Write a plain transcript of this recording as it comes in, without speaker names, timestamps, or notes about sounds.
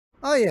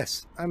Oh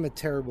yes, I'm a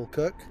terrible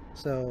cook,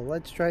 so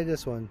let's try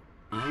this one.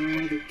 Ah,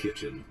 the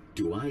kitchen.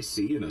 Do I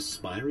see an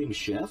aspiring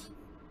chef?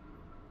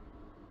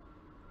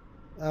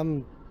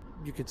 Um,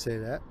 you could say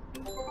that.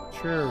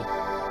 Sure.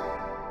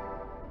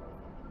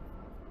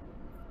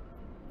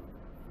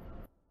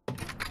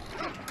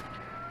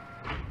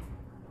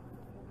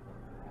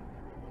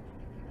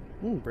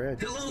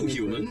 Bread. Hello, Give me bread.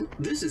 human.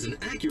 This is an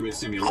accurate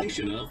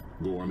simulation of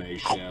gourmet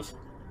chef.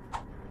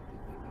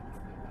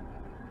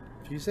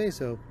 If you say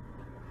so.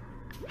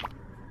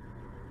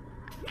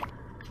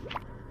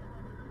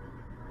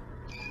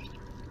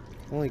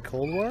 Only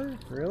cold water?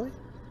 Really?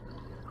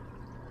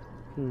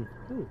 Ooh.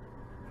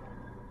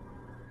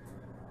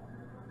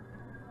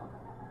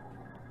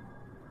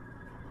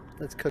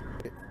 Let's cook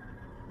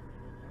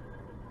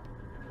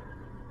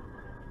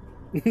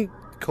it.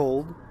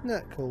 Cold.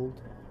 Not cold.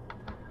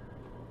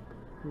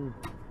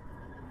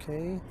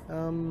 Okay.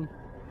 Oh,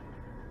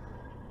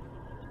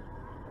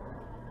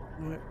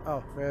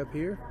 right up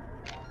here?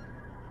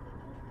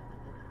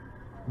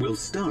 We'll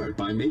start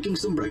by making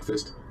some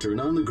breakfast. Turn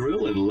on the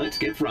grill and let's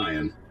get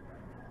frying.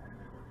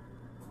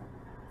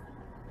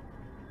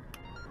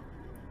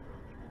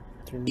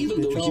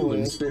 Even though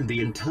humans spend the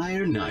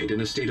entire night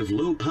in a state of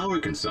low power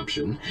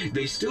consumption,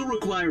 they still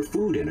require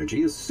food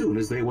energy as soon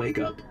as they wake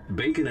up.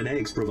 Bacon and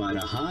eggs provide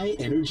a high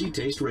energy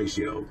taste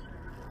ratio.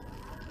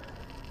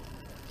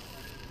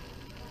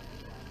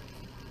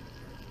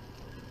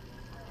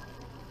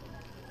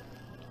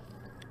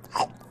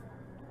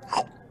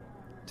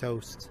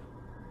 Toast.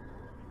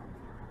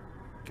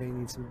 Okay, you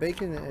need some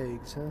bacon and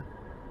eggs, huh?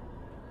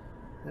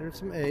 There's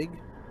some egg.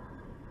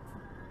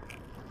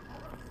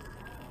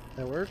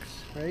 That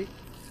works, right?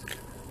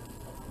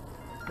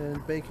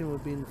 And bacon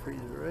would be in the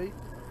freezer, right?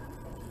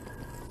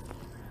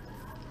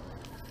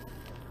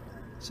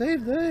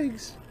 Save the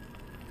eggs!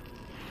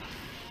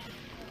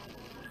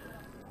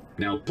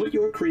 Now put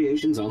your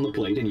creations on the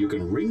plate and you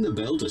can ring the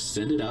bell to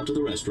send it out to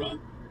the restaurant.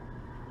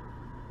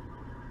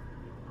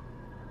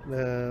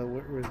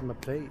 Where's my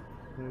plate?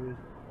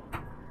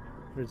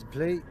 Where's the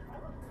plate?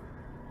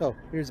 Oh,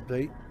 here's the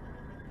plate.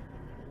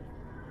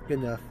 Good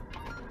enough.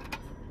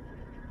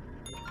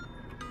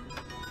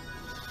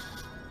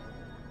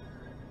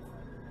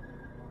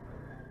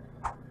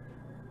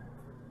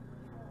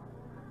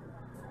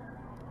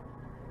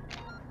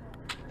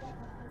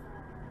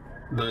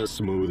 The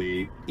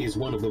smoothie is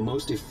one of the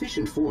most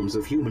efficient forms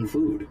of human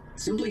food.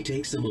 Simply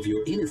take some of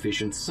your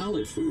inefficient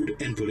solid food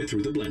and put it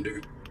through the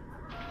blender.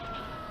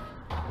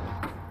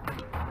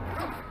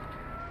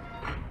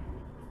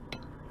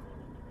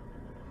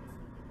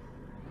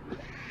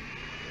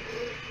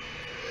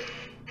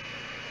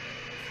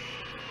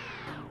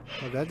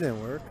 Oh, that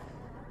didn't work.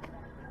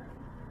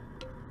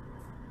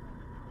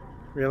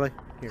 Really?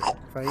 Here,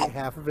 if I eat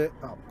half of it,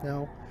 oh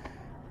no.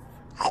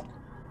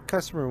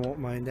 Customer won't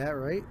mind that,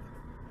 right?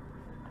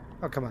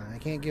 Oh come on, I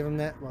can't give him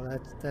that. Well,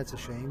 that's a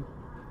shame.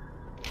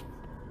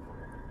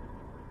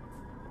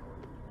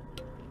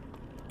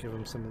 Give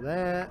him some of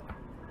that.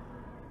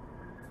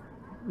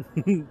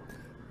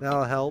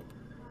 That'll help.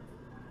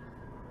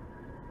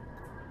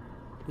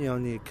 You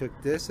don't need to cook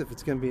this if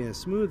it's going to be in a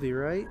smoothie,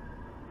 right?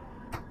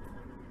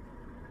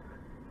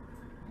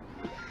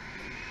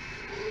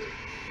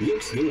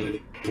 Looks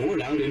good. Pour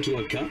it out into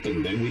a cup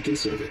and then we can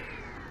serve it.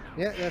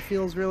 Yeah, that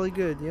feels really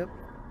good. Yep.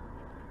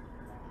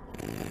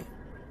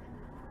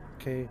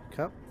 Okay,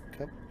 cup.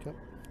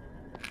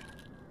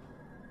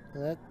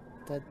 Yeah.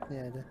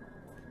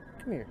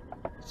 Come here,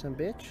 some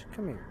bitch.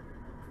 Come here.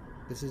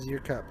 This is your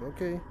cup.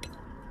 Okay.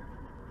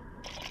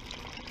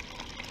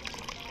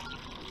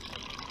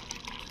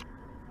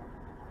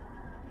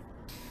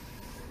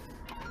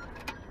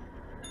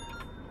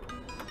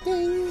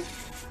 Ding.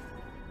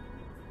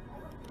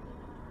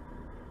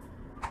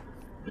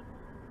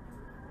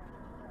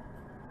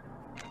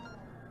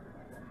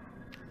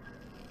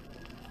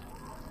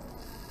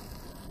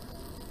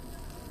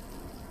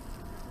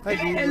 Hi,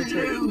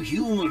 Hello,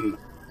 human.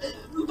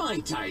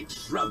 Might I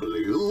trouble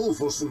you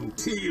for some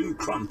tea and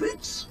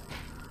crumpets?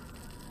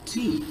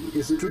 Tea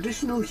is a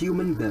traditional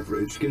human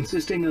beverage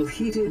consisting of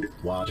heated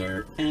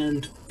water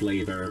and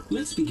flavor.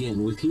 Let's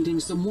begin with heating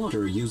some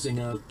water using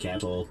a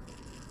kettle.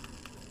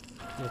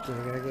 Okay,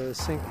 I gotta go to the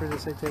sink for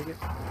this, I take it.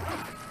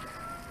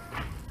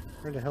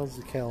 Where the hell's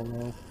the kettle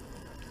now?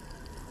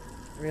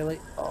 Really?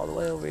 All the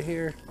way over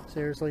here?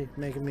 Seriously?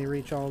 Making me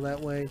reach all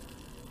that way?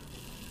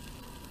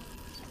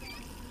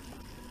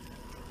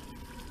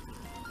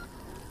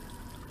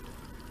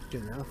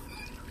 Good enough.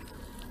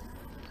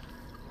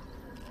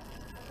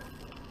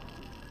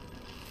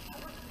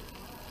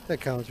 That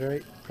counts,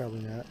 right?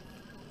 Probably not.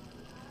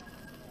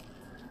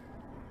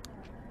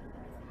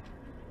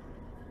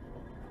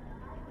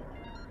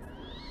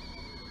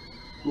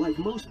 Like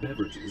most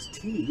beverages,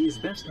 tea is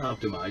best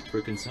optimized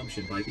for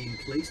consumption by being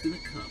placed in a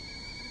cup.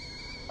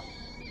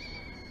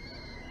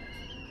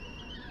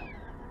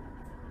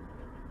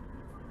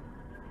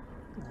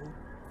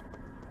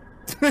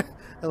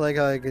 I like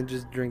how I can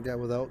just drink that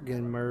without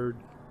getting murdered.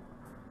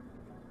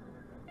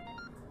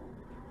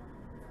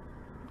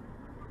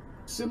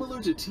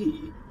 Similar to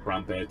tea,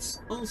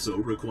 crumpets also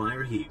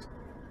require heat.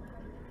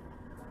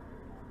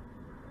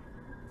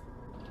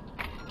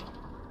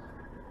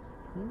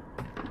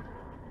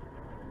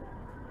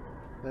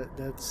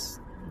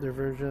 That's their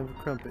version of a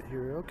crumpet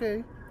here.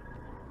 Okay.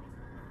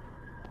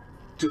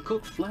 To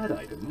cook flat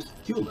items,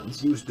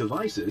 humans use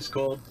devices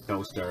called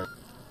toaster.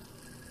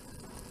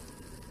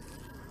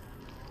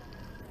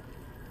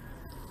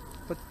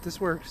 But this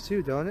works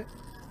too, don't it?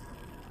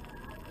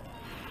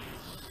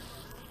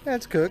 Yeah,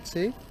 it's cooked,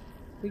 see?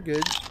 He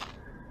good.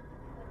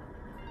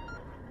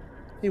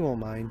 He won't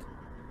mind.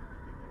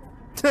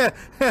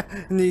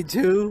 Need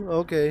two?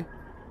 Okay.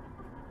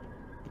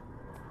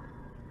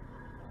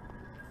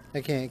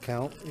 I can't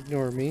count.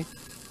 Ignore me.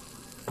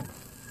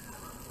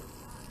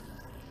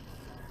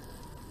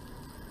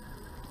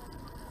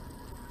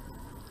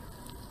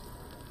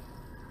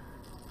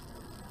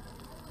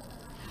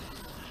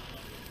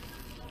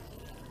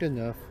 Good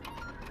enough.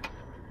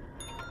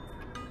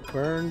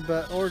 Burned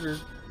but ordered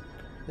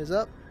is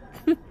up.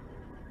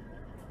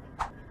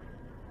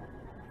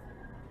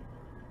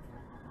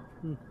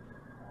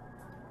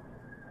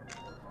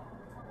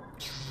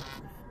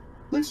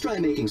 Let's try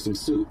making some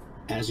soup.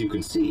 As you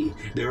can see,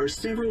 there are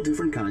several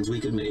different kinds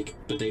we could make,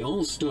 but they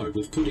all start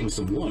with putting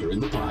some water in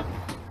the pot.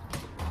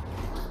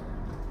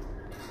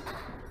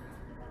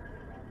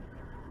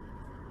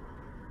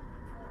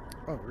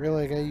 Oh,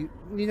 really?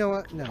 You know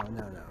what? No.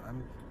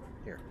 I'm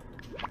here.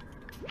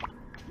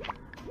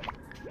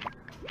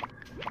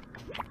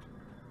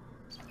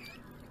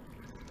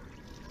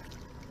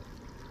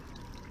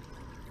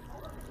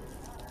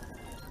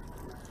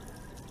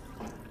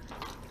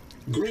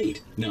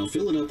 Great! Now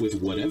fill it up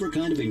with whatever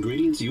kind of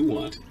ingredients you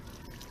want.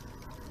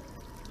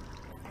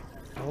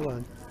 Hold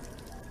on.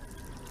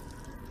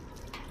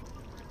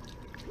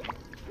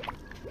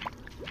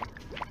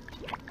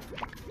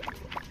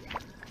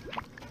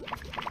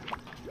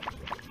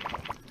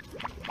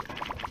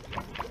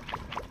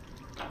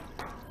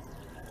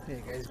 There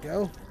you guys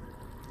go.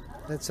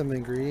 That's some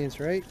ingredients,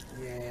 right?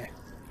 Yeah.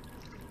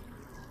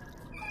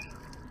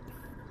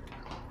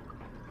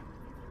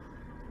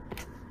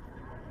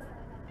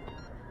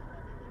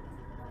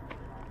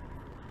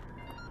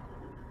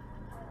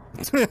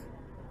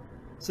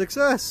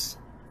 Success!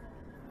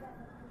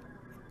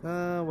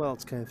 Well,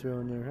 it's kind of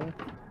thrown there, huh?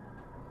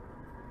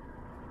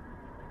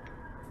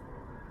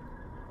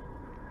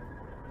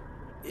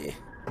 Yeah.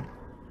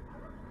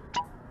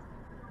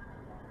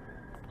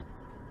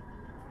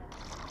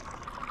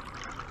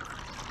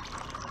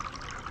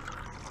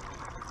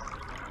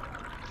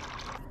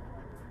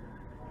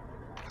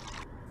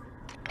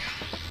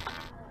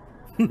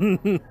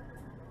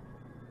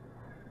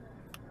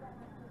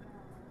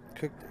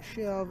 Cook the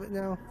shit out of it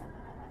now.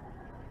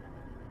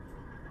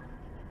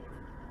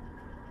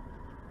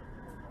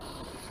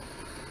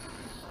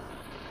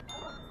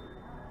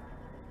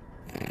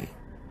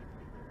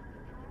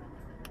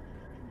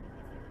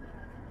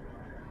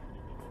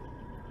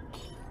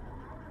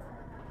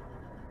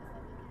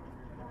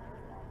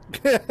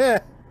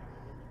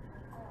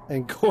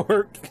 And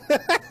cork.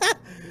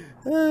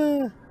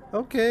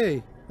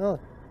 Okay. Oh,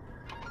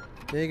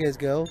 there you guys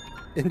go.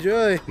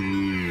 Enjoy.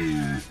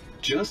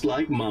 Just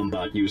like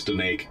Mombot used to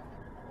make.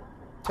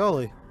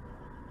 Totally.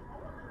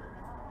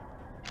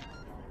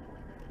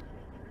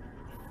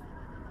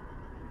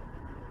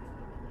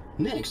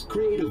 Next,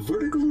 create a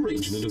vertical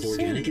arrangement of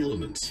organic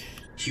elements.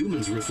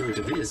 Humans refer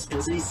to this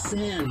as a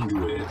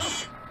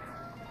sandwich.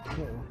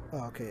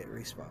 Oh, okay, it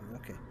respawned.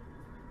 Okay.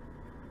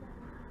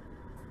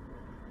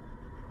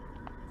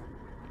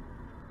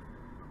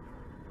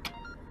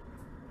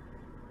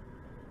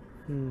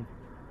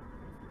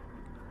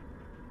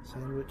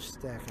 Sandwich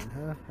stacking,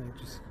 huh? I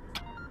just...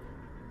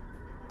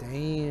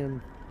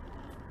 Damn.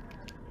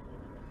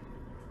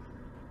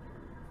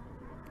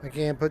 I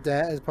can't put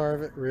that as part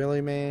of it?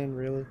 Really, man?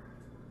 Really?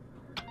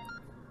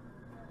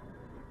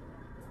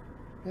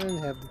 And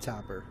have the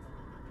topper.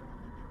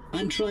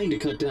 I'm trying to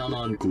cut down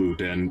on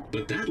gluten,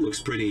 but that looks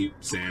pretty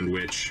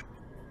sandwich.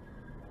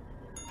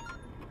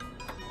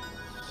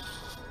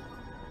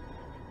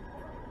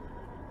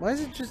 Why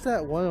is it just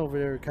that one over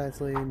there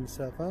constantly eating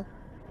stuff, huh?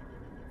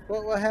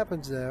 What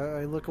happens there?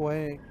 I look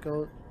away and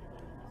go...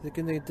 Is it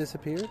gonna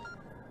disappear?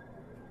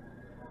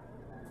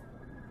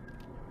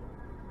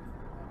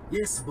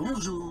 Yes,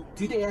 bonjour.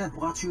 Today I've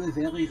brought you a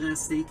very rare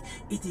steak.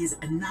 It is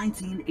a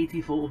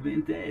 1984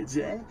 vintage,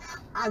 eh?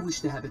 I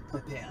wish to have it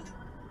prepared.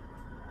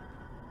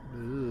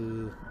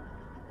 Ooh.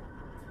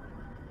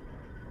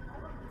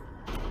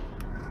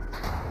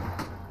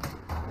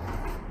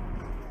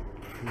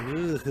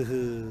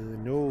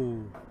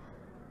 No.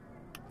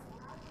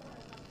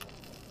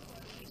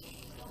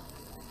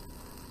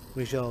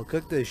 We shall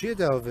cook the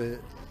shit out of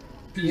it.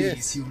 Please,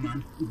 Yes.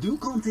 human, do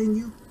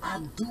continue. I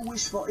do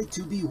wish for it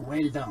to be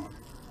well done.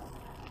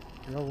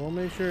 Well, we'll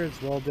make sure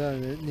it's well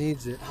done. It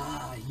needs it.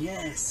 Ah,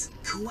 yes,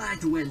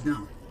 quite well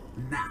done.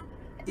 Now,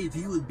 if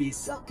you would be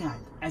so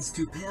kind as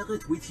to pair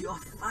it with your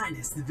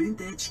finest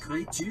vintage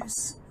grape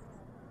juice.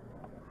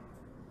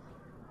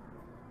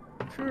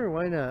 Sure,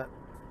 why not?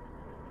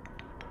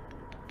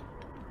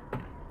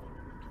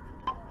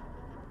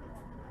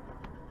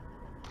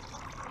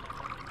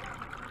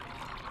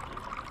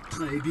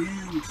 Très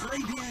bien, très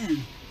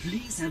bien.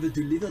 Please have it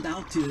delivered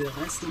out to the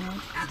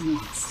restaurant at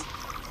once.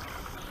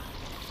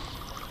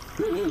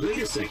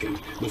 Wait a second.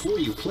 Before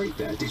you plate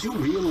that, did you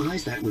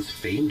realize that was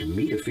famed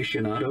meat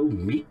aficionado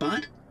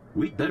Meatbot?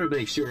 We'd better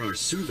make sure our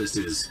service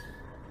is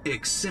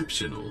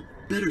exceptional.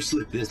 Better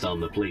slip this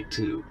on the plate,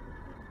 too.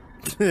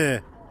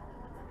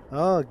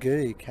 Oh,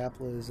 goody.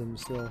 Capitalism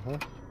still, huh?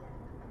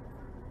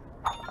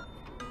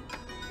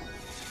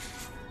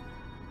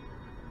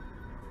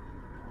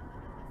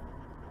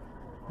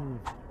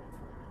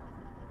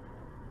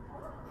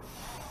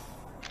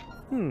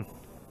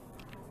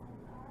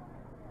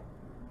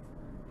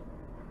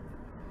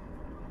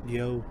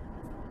 Yo.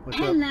 What's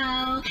up?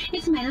 Hello,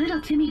 it's my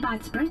little Timmy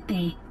Bot's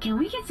birthday. Can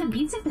we get some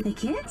pizza for the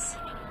kids?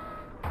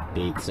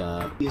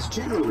 Pizza is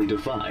generally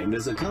defined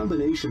as a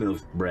combination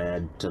of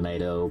bread,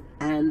 tomato,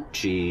 and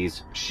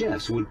cheese.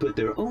 Chefs would put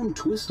their own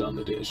twist on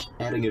the dish,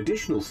 adding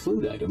additional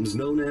food items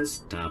known as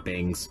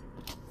toppings.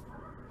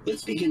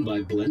 Let's begin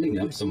by blending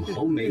up some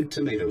homemade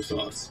tomato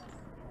sauce.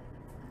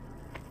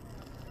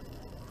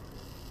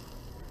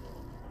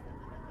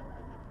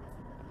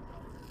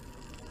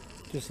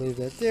 Just leave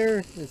that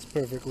there. It's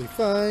perfectly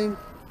fine.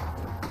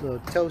 A little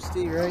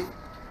toasty, right?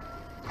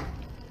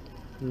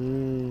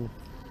 Mmm.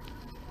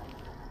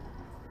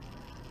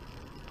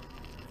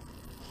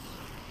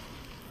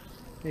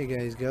 There you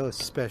guys go.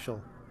 It's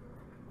special.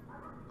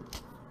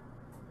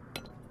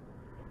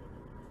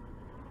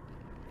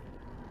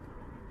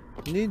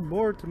 Need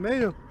more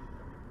tomato.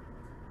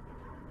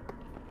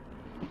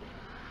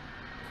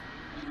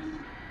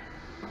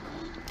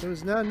 There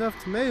was not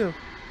enough tomato.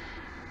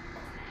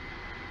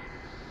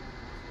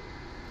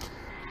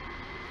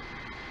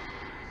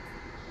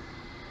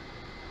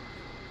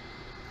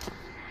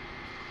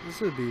 This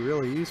would be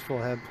really useful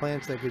to have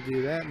plants that could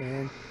do that,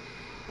 man.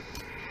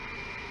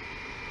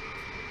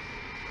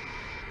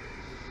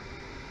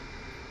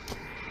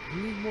 I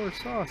need more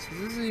sauce.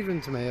 This isn't even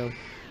tomato.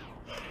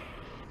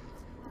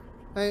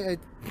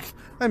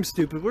 I'm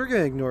stupid. We're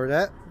gonna ignore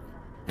that.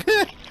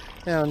 I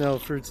don't know,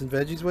 fruits and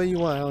veggies. What do you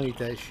want? I don't eat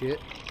that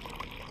shit.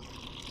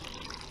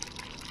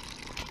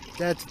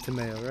 That's a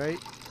tomato, right?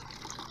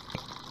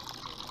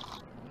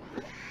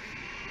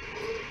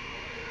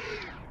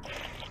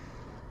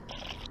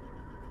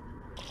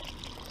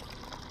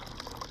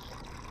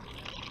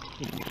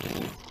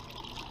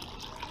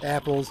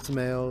 Apples,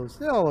 tomatoes,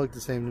 they all look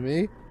the same to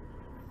me.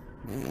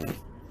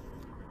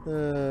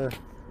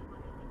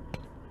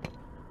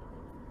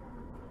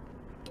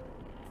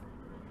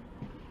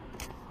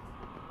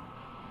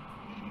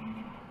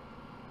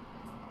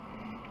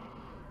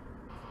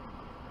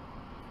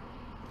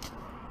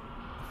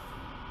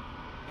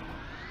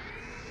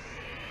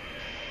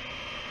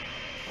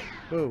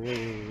 Whoa, whoa,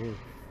 whoa,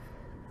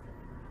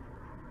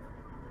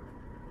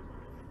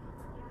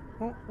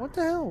 whoa. Oh, what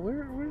the hell?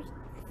 Where's...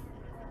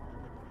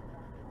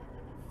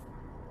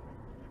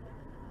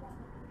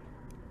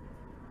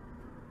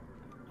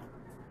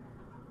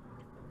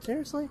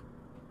 Seriously?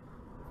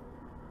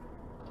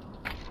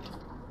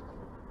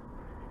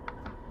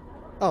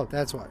 Oh,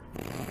 that's why.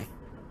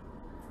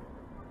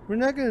 We're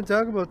not going to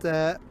talk about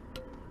that.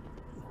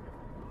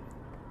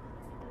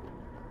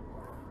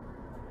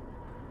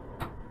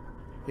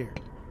 Here.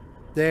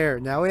 There.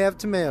 Now we have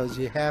tomatoes.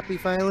 You happy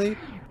finally?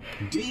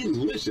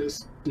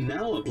 Delicious.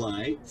 Now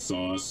apply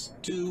sauce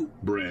to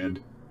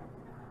bread.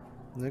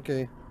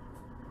 Okay.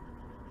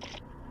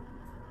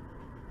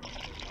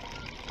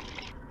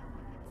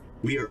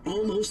 We are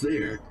almost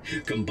there.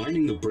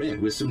 Combining the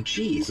bread with some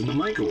cheese in the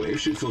microwave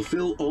should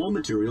fulfill all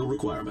material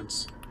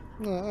requirements.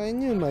 Well, I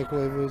knew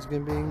microwave was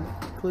going to be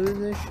included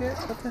in this shit.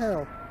 What the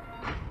hell?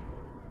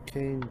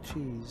 Cane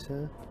cheese,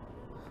 huh?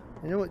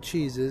 I know what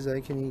cheese is.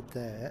 I can eat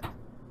that.